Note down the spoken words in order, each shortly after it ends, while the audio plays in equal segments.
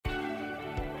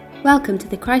Welcome to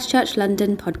the Christchurch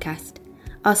London podcast.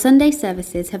 Our Sunday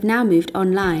services have now moved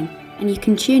online, and you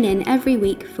can tune in every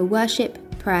week for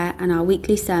worship, prayer and our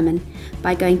weekly sermon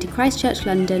by going to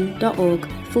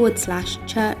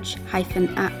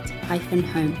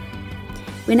christchurchlondon.org/church-at-home.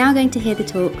 We're now going to hear the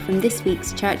talk from this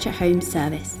week's Church at Home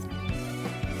service.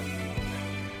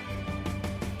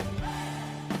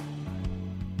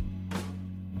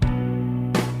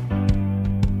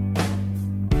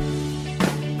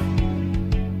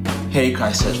 Hey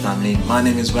Christchurch family, my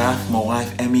name is Raf. My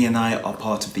wife Emmy and I are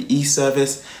part of the East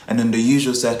service, and under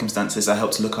usual circumstances I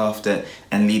help to look after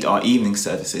and lead our evening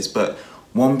services. But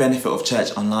one benefit of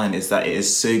church online is that it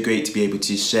is so great to be able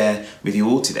to share with you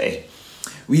all today.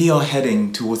 We are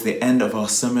heading towards the end of our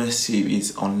summer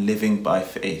series on living by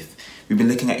faith. We've been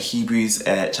looking at Hebrews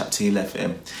chapter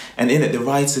 11, and in it the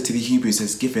writer to the Hebrews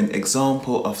has given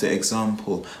example after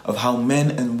example of how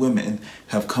men and women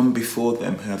have come before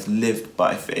them who have lived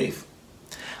by faith.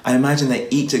 I imagine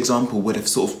that each example would have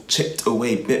sort of chipped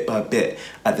away bit by bit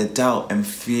at the doubt and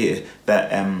fear that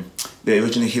the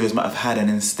original heroes might have had, and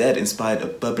instead inspired a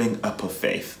bubbling up of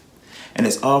faith. And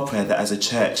it's our prayer that as a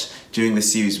church during the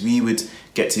series we would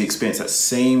get to experience that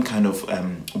same kind of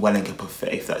welling up of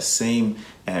faith, that same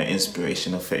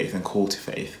inspiration of faith and call to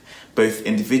faith, both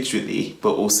individually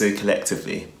but also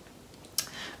collectively.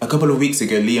 A couple of weeks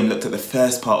ago, Liam looked at the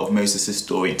first part of Moses'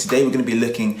 story, and today we're going to be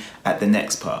looking at the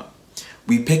next part.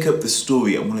 We pick up the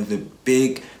story at one of the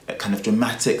big kind of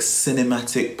dramatic,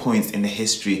 cinematic points in the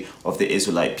history of the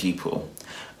Israelite people.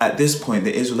 At this point,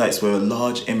 the Israelites were a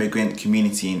large immigrant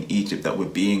community in Egypt that were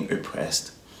being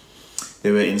oppressed.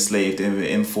 They were enslaved, they were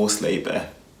in forced labour.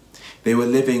 They were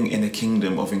living in a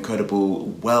kingdom of incredible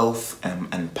wealth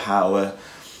and power,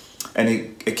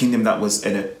 and a kingdom that was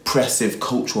an oppressive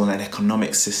cultural and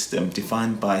economic system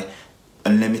defined by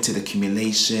unlimited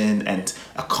accumulation and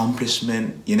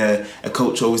accomplishment. You know, a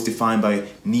culture always defined by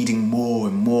needing more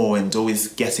and more and always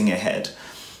getting ahead,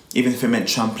 even if it meant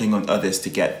trampling on others to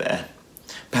get there.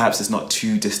 Perhaps it's not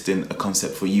too distant a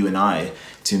concept for you and I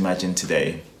to imagine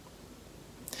today.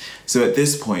 So at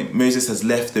this point, Moses has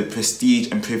left the prestige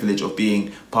and privilege of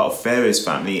being part of Pharaoh's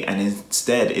family and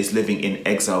instead is living in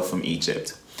exile from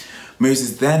Egypt.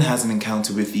 Moses then has an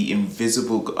encounter with the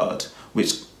invisible God,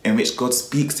 in which God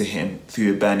speaks to him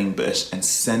through a burning bush and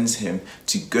sends him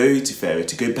to go to Pharaoh,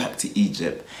 to go back to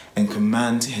Egypt and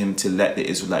command him to let the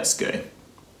Israelites go.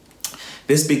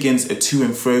 This begins a to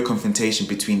and fro confrontation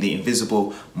between the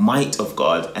invisible might of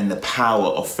God and the power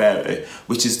of Pharaoh,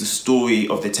 which is the story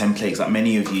of the 10 plagues that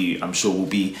many of you, I'm sure, will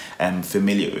be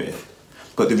familiar with.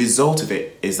 But the result of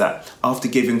it is that after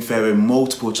giving Pharaoh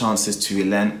multiple chances to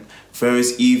relent,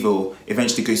 Pharaoh's evil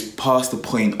eventually goes past the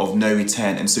point of no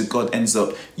return, and so God ends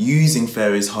up using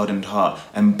Pharaoh's hardened heart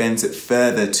and bends it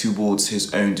further towards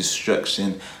his own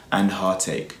destruction and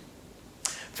heartache.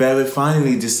 Pharaoh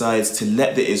finally decides to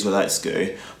let the Israelites go,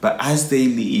 but as they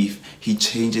leave, he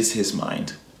changes his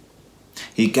mind.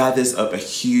 He gathers up a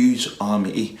huge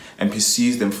army and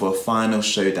pursues them for a final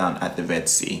showdown at the Red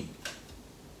Sea.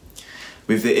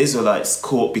 With the Israelites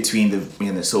caught between the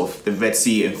Red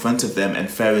Sea in front of them and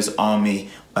Pharaoh's army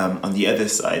on the other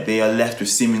side, they are left with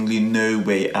seemingly no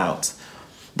way out.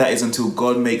 That is until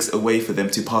God makes a way for them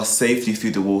to pass safely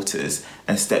through the waters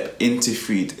and step into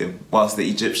freedom, whilst the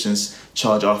Egyptians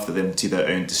charge after them to their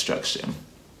own destruction.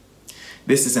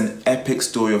 This is an epic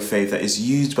story of faith that is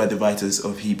used by the writers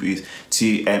of Hebrews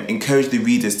to encourage the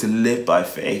readers to live by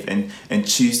faith and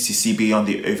choose to see beyond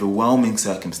the overwhelming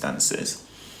circumstances.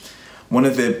 One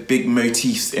of the big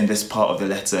motifs in this part of the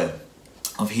letter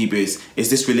of Hebrews is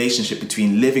this relationship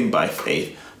between living by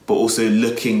faith but also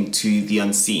looking to the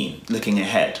unseen, looking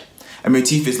ahead. A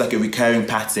motif is like a recurring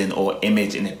pattern or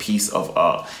image in a piece of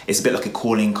art. It's a bit like a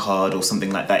calling card or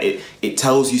something like that. It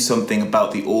tells you something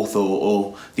about the author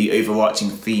or the overarching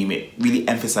theme. It really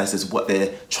emphasizes what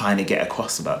they're trying to get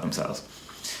across about themselves.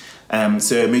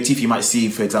 So a motif you might see,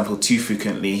 for example, too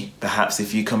frequently, perhaps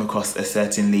if you come across a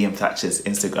certain Liam Thatcher's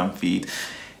Instagram feed,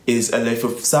 is a loaf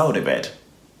of sourdough bread.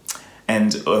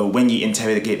 And when you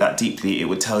interrogate that deeply, it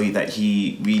would tell you that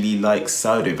he really likes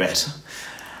sourdough bread.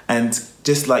 And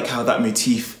just like how that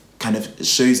motif kind of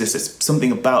shows us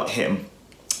something about him,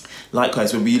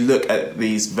 likewise, when we look at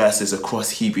these verses across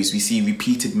Hebrews, we see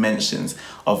repeated mentions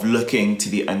of looking to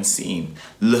the unseen,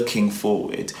 looking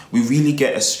forward. We really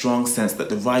get a strong sense that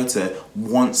the writer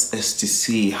wants us to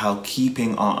see how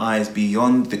keeping our eyes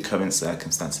beyond the current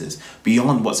circumstances,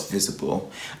 beyond what's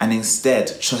visible, and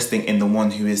instead trusting in the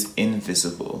one who is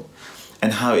invisible,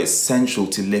 and how it's central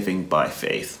to living by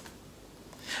faith.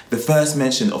 The first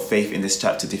mention of faith in this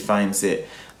chapter defines it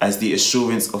as the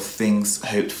assurance of things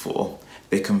hoped for,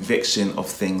 the conviction of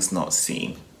things not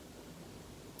seen.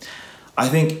 I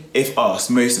think if asked,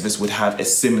 most of us would have a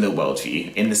similar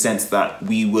worldview in the sense that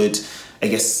we would,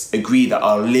 agree that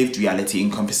our lived reality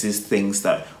encompasses things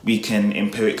that we can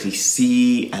empirically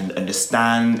see and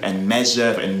understand and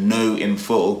measure and know in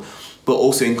full, but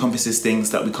also encompasses things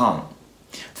that we can't.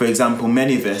 For example,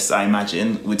 many of us, I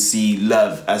imagine, would see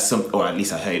love as or at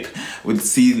least I hope, would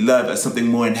see love as something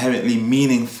more inherently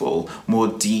meaningful, more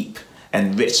deep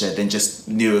and richer than just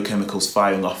neurochemicals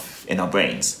firing off in our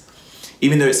brains.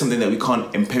 Even though it's something that we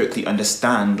can't empirically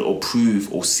understand or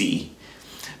prove or see,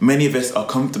 many of us are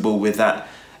comfortable with that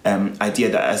idea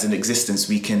that as an existence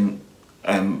we can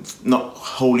not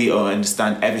wholly or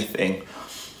understand everything,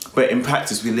 but in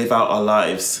practice we live out our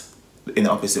lives in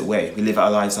the opposite way. We live our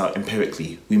lives out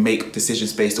empirically. We make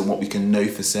decisions based on what we can know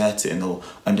for certain or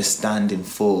understand in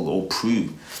full or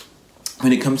prove.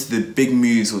 When it comes to the big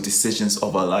moves or decisions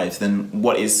of our lives, then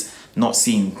what is not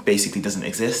seen basically doesn't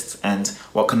exist, and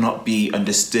what cannot be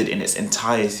understood in its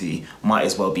entirety might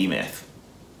as well be myth.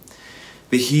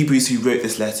 The Hebrews who wrote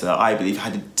this letter, I believe,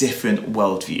 had a different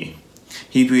worldview.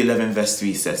 Hebrew 11 verse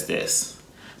 3 says this: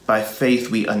 "By faith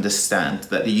we understand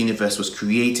that the universe was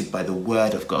created by the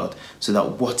word of God, so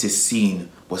that what is seen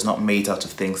was not made out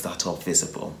of things that are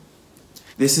visible."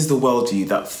 This is the worldview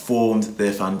that formed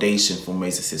the foundation for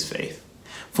Moses' faith.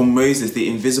 For Moses, the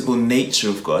invisible nature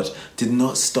of God did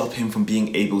not stop him from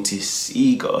being able to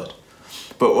see God,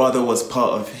 but rather was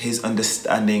part of his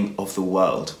understanding of the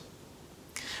world.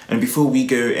 And before we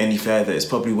go any further, it's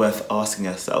probably worth asking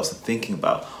ourselves and thinking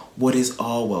about, what is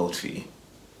our worldview?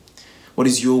 What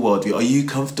is your worldview? Are you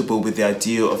comfortable with the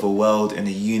idea of a world and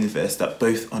a universe that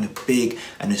both on a big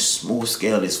and a small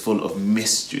scale is full of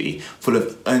mystery, full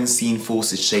of unseen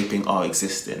forces shaping our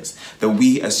existence? That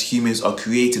we as humans are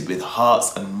created with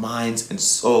hearts and minds and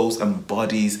souls and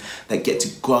bodies that get to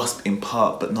grasp in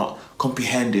part but not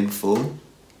comprehend in full?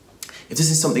 If this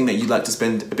is something that you'd like to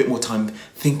spend a bit more time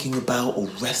thinking about or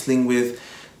wrestling with,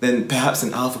 then perhaps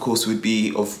an Alpha course would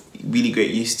be of really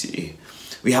great use to you.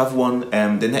 We have one,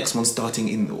 the next one starting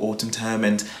in the autumn term,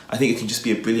 and I think it can just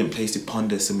be a brilliant place to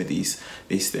ponder some of these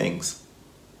things.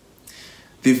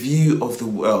 The view of the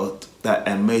world that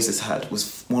Moses had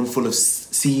was one full of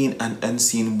seen and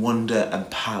unseen wonder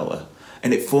and power,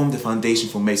 and it formed the foundation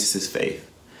for Moses' faith.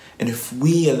 And if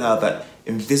we allow that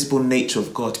invisible nature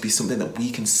of God to be something that we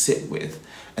can sit with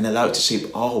and allow it to shape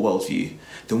our worldview,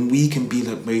 then we can be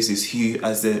like Moses, who,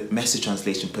 as the Message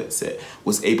translation puts it,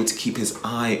 was able to keep his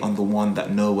eye on the one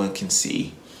that no one can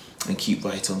see and keep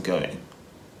right on going.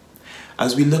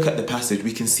 As we look at the passage,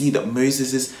 we can see that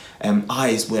Moses'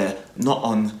 eyes were not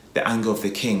on the anger of the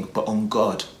king, but on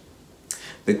God.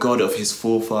 The God of his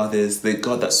forefathers, the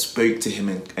God that spoke to him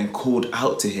and called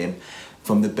out to him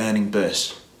from the burning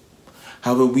bush.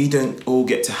 However, we don't all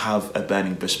get to have a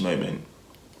burning bush moment.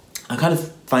 I kind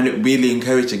of find it really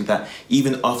encouraging that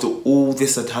even after all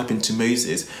this had happened to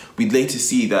Moses, we'd later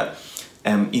see that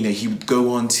he would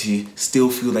go on to still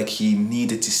feel like he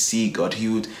needed to see God. He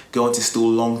would go on to still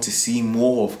long to see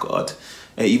more of God,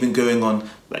 even going on,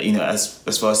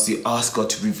 as far as to ask God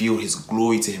to reveal his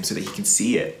glory to him so that he can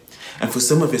see it. And for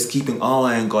some of us, keeping our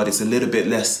eye on God is a little bit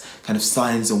less kind of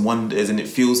signs and wonders, and it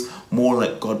feels more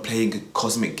like God playing a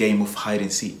cosmic game of hide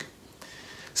and seek.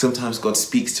 Sometimes God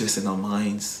speaks to us in our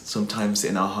minds, sometimes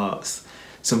in our hearts.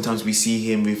 Sometimes we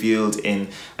see him revealed in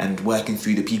and working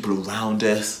through the people around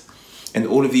us. And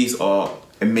all of these are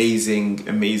amazing,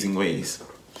 amazing ways.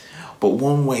 But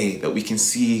one way that we can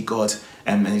see God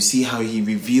and see how he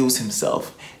reveals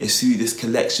himself is through this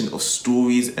collection of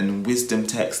stories and wisdom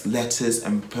texts, letters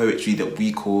and poetry that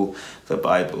we call the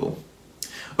Bible.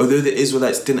 Although the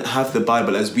Israelites didn't have the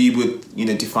Bible as we would,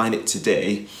 define it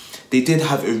today, they did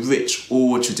have a rich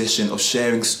oral tradition of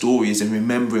sharing stories and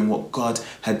remembering what God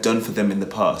had done for them in the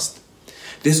past.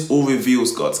 This all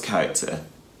reveals God's character.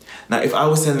 Now, if I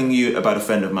was telling you about a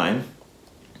friend of mine,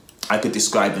 I could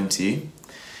describe them to you.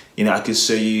 I could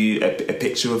show you a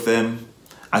picture of them.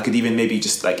 I could even maybe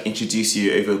just introduce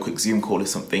you over a quick Zoom call or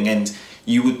something, and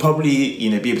you would probably,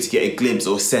 be able to get a glimpse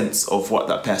or a sense of what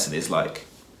that person is like.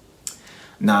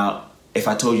 Now, if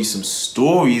I told you some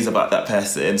stories about that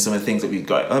person and some of the things that we've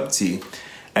got up to,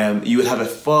 you would have a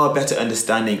far better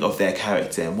understanding of their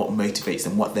character and what motivates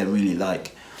them, what they're really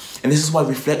like. And this is why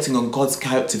reflecting on God's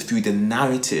character through the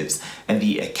narratives and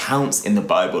the accounts in the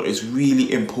Bible is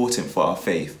really important for our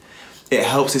faith. It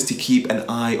helps us to keep an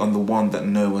eye on the one that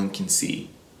no one can see.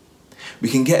 We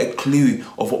can get a clue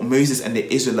of what Moses and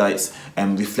the Israelites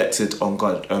reflected on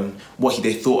God, what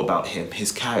they thought about him,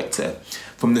 his character,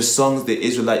 from the songs the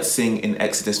Israelites sing in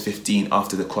Exodus 15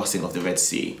 after the crossing of the Red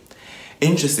Sea.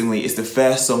 Interestingly, it's the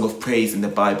first song of praise in the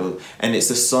Bible, and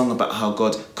it's a song about how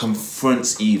God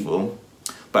confronts evil,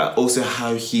 but also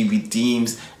how he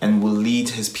redeems and will lead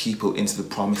his people into the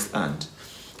promised land,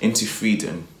 into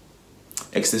freedom.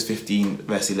 Exodus 15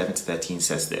 verse 11 to 13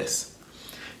 says this: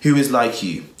 "Who is like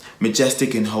you,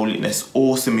 majestic in holiness,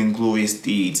 awesome in glorious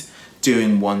deeds,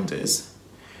 doing wonders?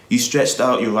 You stretched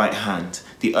out your right hand,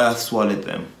 the earth swallowed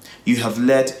them. You have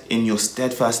led in your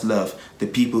steadfast love the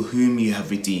people whom you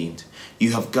have redeemed.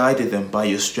 You have guided them by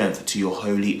your strength to your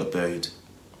holy abode."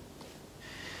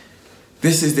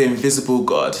 This is the invisible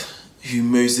God who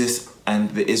Moses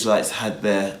and the Israelites had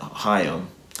their eye on.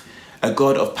 A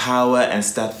God of power and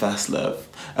steadfast love,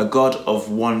 a God of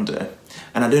wonder.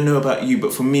 And I don't know about you,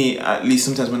 but for me, at least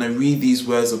sometimes when I read these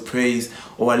words of praise,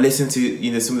 or I listen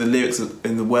to some of the lyrics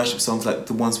in the worship songs like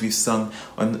the ones we've sung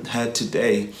and heard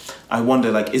today, I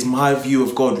wonder, is my view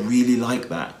of God really like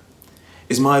that?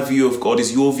 Is my view of God,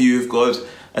 is your view of God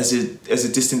as a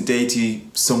distant deity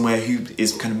somewhere who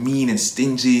is kind of mean and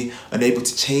stingy, unable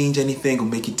to change anything or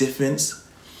make a difference?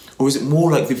 Or is it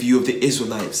more like the view of the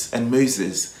Israelites and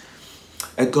Moses?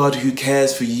 A God who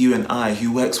cares for you and I,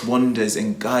 who works wonders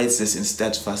and guides us in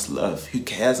steadfast love, who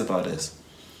cares about us.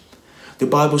 The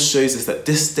Bible shows us that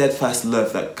this steadfast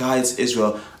love that guides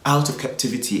Israel out of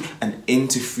captivity and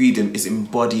into freedom is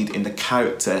embodied in the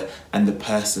character and the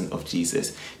person of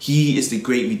Jesus. He is the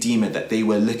great Redeemer that they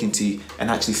were looking to and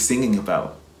actually singing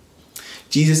about.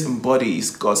 Jesus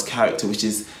embodies God's character, which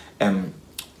is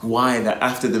why that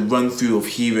after the run-through of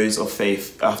heroes of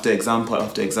faith, after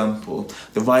example,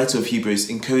 the writer of Hebrews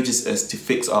encourages us to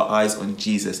fix our eyes on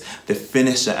Jesus, the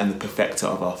finisher and the perfecter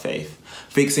of our faith.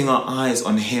 Fixing our eyes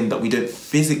on him that we don't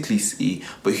physically see,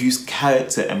 but whose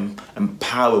character and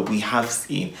power we have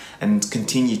seen and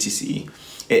continue to see.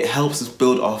 It helps us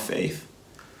build our faith.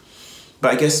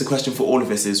 But I guess the question for all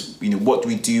of us is, what do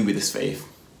we do with this faith?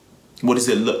 What does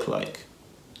it look like?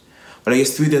 But I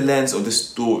guess through the lens of the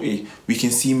story, we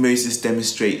can see Moses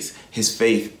demonstrates his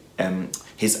faith,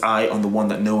 his eye on the one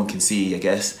that no one can see, I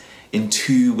guess, in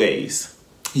two ways.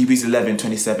 Hebrews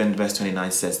 11:27 verse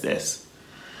 29 says this: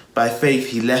 "By faith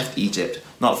he left Egypt,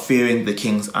 not fearing the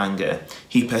king's anger.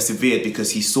 He persevered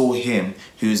because he saw him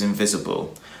who is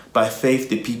invisible. By faith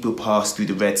the people passed through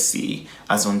the Red Sea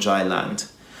as on dry land.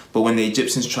 But when the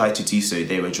Egyptians tried to do so,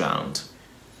 they were drowned."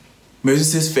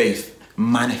 Moses' faith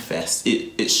manifests,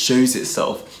 it shows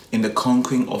itself in the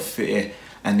conquering of fear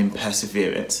and in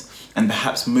perseverance. And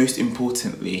perhaps most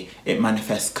importantly, it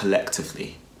manifests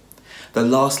collectively. The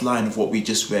last line of what we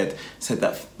just read said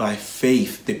that by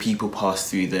faith the people passed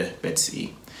through the Red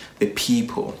Sea. The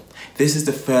people. This is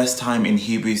the first time in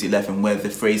Hebrews 11 where the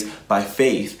phrase by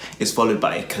faith is followed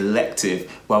by a collective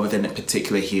rather than a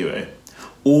particular hero.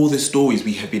 All the stories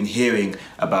we have been hearing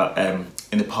about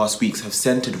in the past weeks have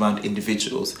centered around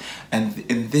individuals. And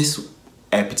in this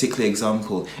particular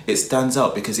example, it stands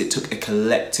out because it took a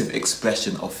collective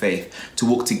expression of faith to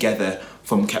walk together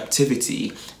from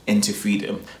captivity into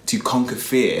freedom, to conquer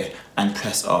fear and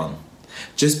press on.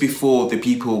 Just before the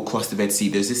people crossed the Red Sea,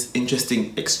 there's this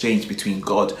interesting exchange between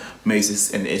God, Moses,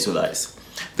 and the Israelites.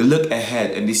 They look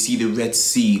ahead and they see the Red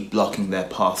Sea blocking their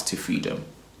path to freedom.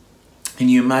 Can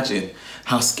you imagine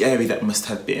how scary that must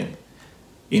have been?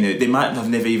 They might have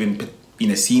never even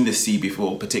seen the sea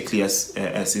before, particularly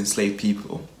as enslaved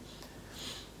people.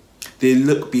 They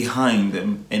look behind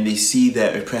them and they see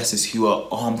their oppressors who are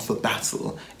armed for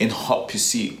battle in hot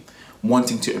pursuit,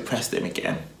 wanting to oppress them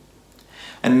again.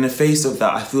 And in the face of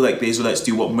that, I feel like the Israelites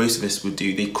do what most of us would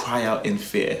do. They cry out in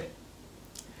fear.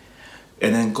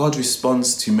 And then God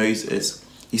responds to Moses.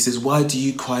 He says, "Why do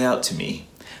you cry out to me?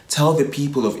 Tell the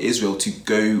people of Israel to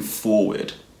go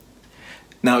forward."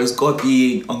 Now, is God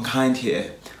being unkind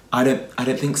here? I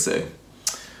don't think so.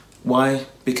 Why?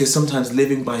 Because sometimes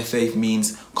living by faith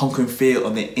means conquering fear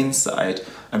on the inside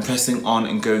and pressing on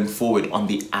and going forward on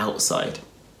the outside.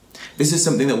 This is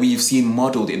something that we've seen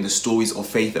modeled in the stories of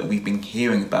faith that we've been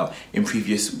hearing about in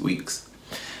previous weeks.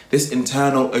 This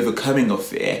internal overcoming of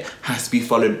fear has to be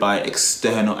followed by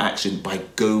external action, by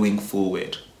going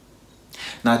forward.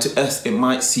 Now, to us, it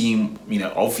might seem,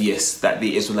 obvious that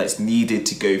the Israelites needed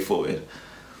to go forward.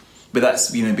 But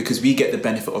that's, because we get the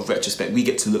benefit of retrospect. We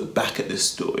get to look back at this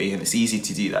story, and it's easy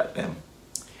to do that then.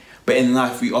 But in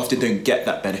life, we often don't get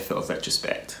that benefit of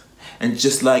retrospect. And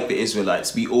just like the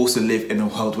Israelites, we also live in a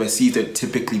world where seas don't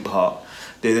typically part.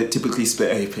 They don't typically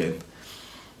split open.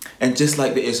 And just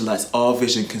like the Israelites, our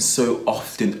vision can so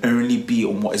often only be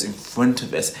on what is in front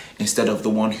of us instead of the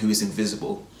one who is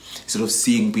invisible, instead of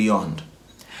seeing beyond.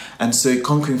 And so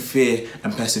conquering fear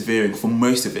and persevering for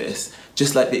most of us,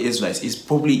 just like the Israelites, is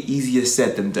probably easier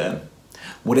said than done.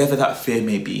 Whatever that fear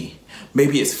may be,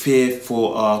 Maybe it's fear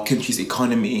for our country's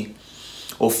economy,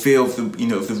 or fear of the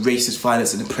racist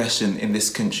violence and oppression in this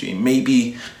country.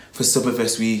 Maybe for some of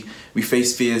us, we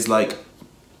face fears like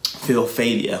fear of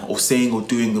failure or saying or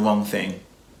doing the wrong thing.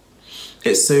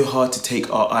 It's so hard to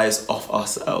take our eyes off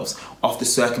ourselves, off the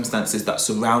circumstances that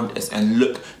surround us, and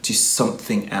look to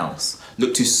something else,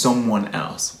 look to someone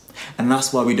else. And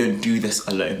that's why we don't do this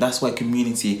alone. That's why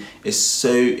community is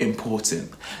so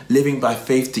important. Living by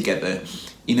faith together,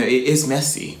 it is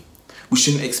messy. We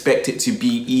shouldn't expect it to be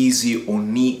easy or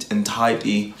neat and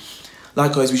tidy.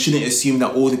 Likewise, we shouldn't assume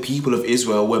that all the people of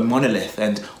Israel were monolith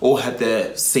and all had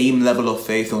the same level of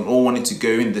faith and all wanted to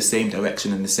go in the same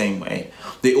direction in the same way.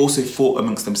 They also fought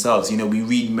amongst themselves. We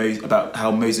read about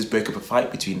how Moses broke up a fight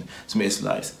between some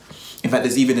Israelites. In fact,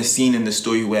 there's even a scene in the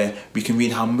story where we can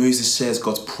read how Moses shares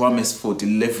God's promise for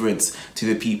deliverance to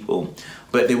the people,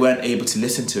 but they weren't able to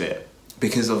listen to it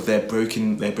because of their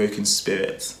broken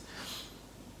spirits.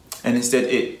 And instead,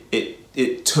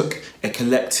 it took a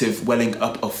collective welling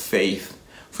up of faith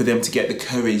for them to get the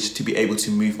courage to be able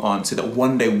to move on, so that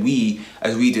one day we,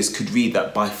 as readers, could read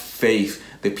that by faith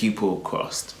the people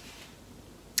crossed.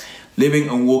 Living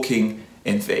and walking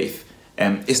in faith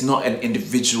is not an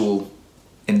individual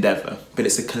endeavour, but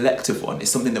it's a collective one.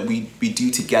 It's something that we do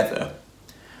together.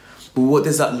 But what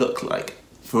does that look like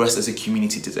for us as a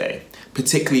community today,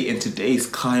 particularly in today's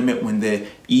climate when the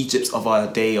Egypts of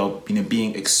our day are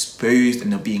being exposed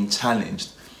and are being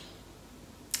challenged?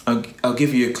 I'll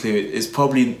give you a clue. It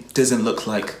probably doesn't look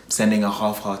like sending a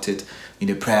half-hearted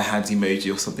prayer hands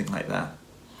emoji or something like that.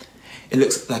 It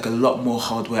looks like a lot more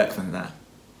hard work than that,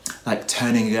 like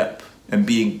turning up and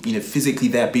being physically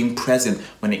there, being present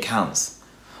when it counts,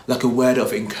 like a word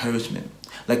of encouragement,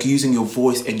 like using your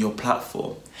voice and your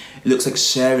platform. It looks like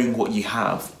sharing what you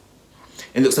have.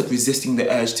 It looks like resisting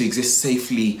the urge to exist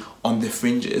safely on the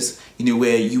fringes,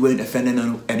 where you won't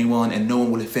offend anyone and no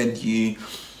one will offend you.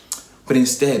 But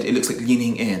instead, it looks like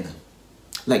leaning in,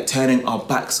 like turning our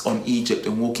backs on Egypt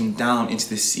and walking down into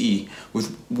the sea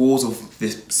with walls of the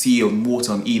sea and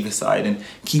water on either side, and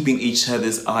keeping each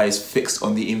other's eyes fixed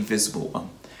on the invisible one.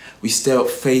 We stir up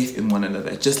faith in one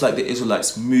another. Just like the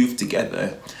Israelites moved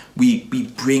together, we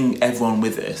bring everyone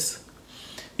with us.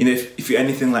 If you're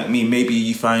anything like me, maybe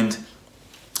you find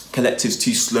collectives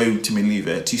too slow to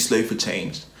maneuver, too slow for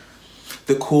change.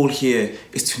 The call here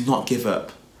is to not give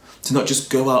up, to not just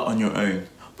go out on your own,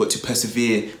 but to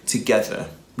persevere together.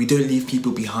 We don't leave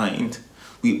people behind.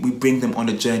 We bring them on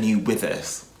a journey with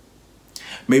us.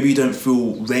 Maybe you don't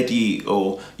feel ready,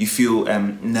 or you feel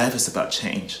nervous about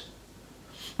change.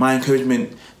 My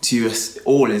encouragement to us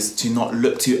all is to not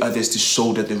look to others to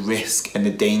shoulder the risk and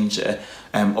the danger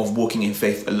of walking in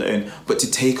faith alone, but to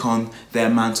take on their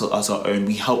mantle as our own.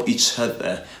 We help each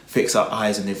other fix our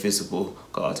eyes on the invisible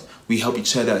God. We help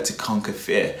each other to conquer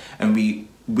fear, and we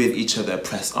with each other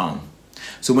press on.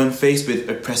 So when faced with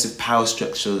oppressive power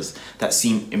structures that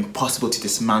seem impossible to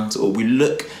dismantle, we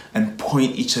look and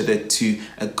point each other to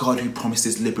a God who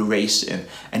promises liberation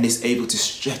and is able to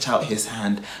stretch out his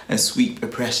hand and sweep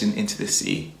oppression into the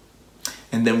sea.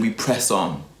 And then we press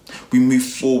on. We move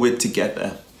forward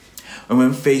together. And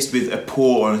when faced with a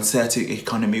poor or uncertain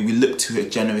economy, we look to a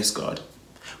generous God.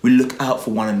 We look out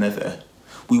for one another.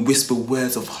 We whisper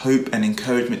words of hope and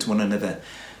encouragement to one another.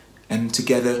 And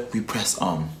together we press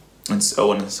on. And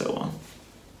so on and so on.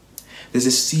 There's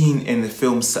a scene in the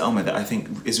film Selma that I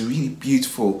think is a really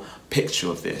beautiful picture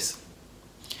of this.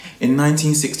 In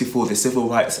 1964, the Civil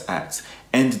Rights Act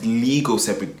ended legal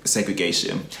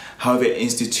segregation. However,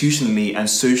 institutionally and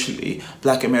socially,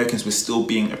 Black Americans were still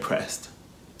being oppressed.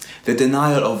 The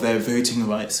denial of their voting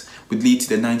rights would lead to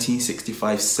the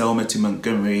 1965 Selma to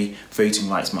Montgomery voting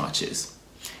rights marches.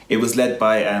 It was led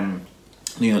by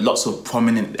lots of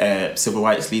prominent civil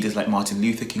rights leaders like Martin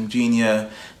Luther King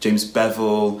Jr., James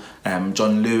Bevel,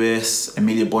 John Lewis,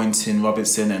 Amelia Boynton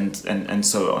Robinson, and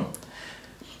so on.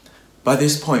 By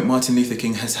this point, Martin Luther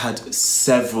King has had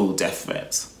several death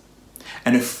threats.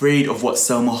 And afraid of what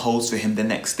Selma holds for him the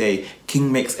next day,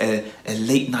 King makes a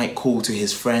late-night call to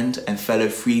his friend and fellow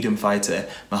freedom fighter,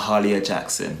 Mahalia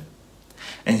Jackson.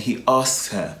 And he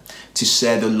asks her to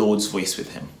share the Lord's voice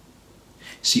with him.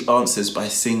 She answers by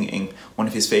singing one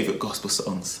of his favourite gospel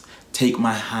songs, "Take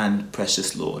My Hand,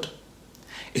 Precious Lord."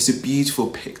 It's a beautiful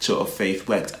picture of faith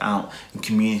worked out in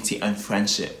community and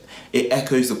friendship. It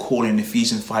echoes the call in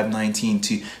Ephesians 5:19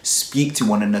 to speak to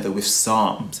one another with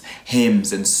psalms,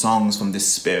 hymns and songs from the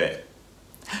Spirit.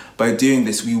 By doing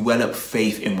this, we well up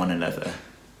faith in one another.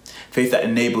 Faith that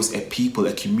enables a people,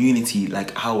 a community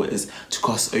like ours, to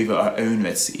cross over our own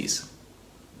Red Seas.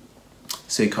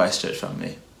 So Christ Church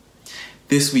family,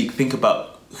 this week, think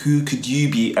about who could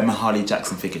you be a Mahalia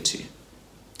Jackson figure to?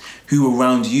 Who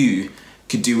around you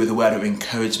could do with a word of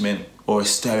encouragement or a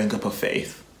stirring up of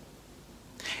faith?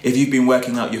 If you've been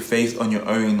working out your faith on your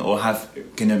own, or have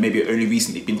maybe only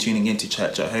recently been tuning into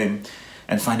church at home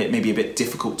and find it maybe a bit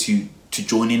difficult to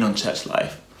join in on church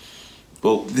life,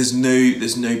 well, there's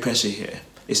no pressure here.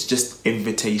 It's just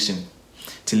invitation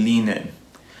to lean in.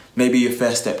 Maybe your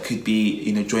first step could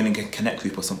be, joining a connect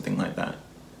group or something like that.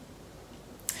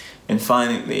 And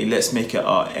finally, let's make it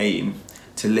our aim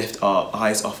to lift our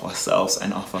eyes off ourselves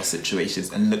and off our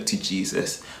situations and look to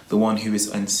Jesus, the one who is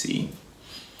unseen,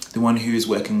 the one who is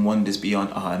working wonders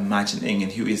beyond our imagining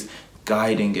and who is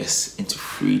guiding us into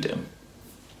freedom.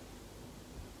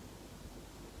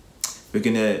 We're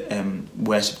going to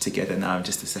worship together now in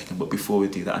just a second, but before we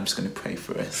do that, I'm just going to pray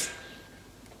for us.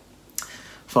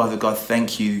 Father God,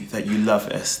 thank you that you love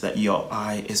us, that your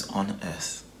eye is on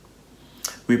us.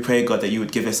 We pray, God, that you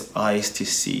would give us eyes to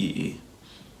see you.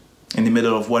 In the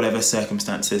middle of whatever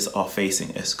circumstances are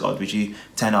facing us, God, would you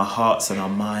turn our hearts and our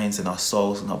minds and our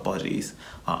souls and our bodies,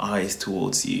 our eyes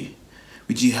towards you?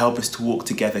 Would you help us to walk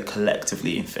together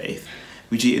collectively in faith?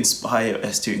 Would you inspire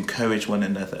us to encourage one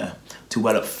another, to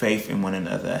well up faith in one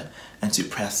another, and to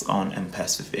press on and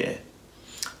persevere?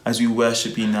 As we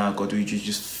worship you now, God, would you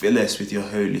just fill us with your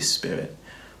Holy Spirit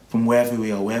from wherever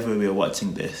we are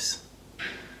watching this?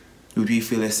 Would we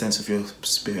feel a sense of your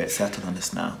Spirit settle on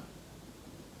us now?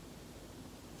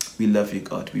 We love you,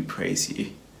 God. We praise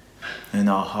you. And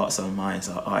our hearts, our minds,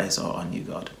 our eyes are on you,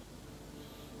 God.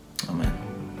 Amen.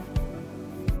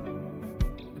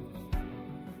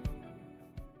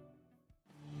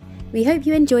 We hope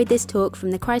you enjoyed this talk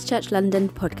from the Christchurch London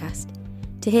podcast.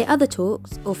 To hear other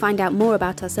talks or find out more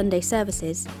about our Sunday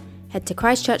services, head to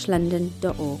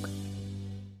christchurchlondon.org.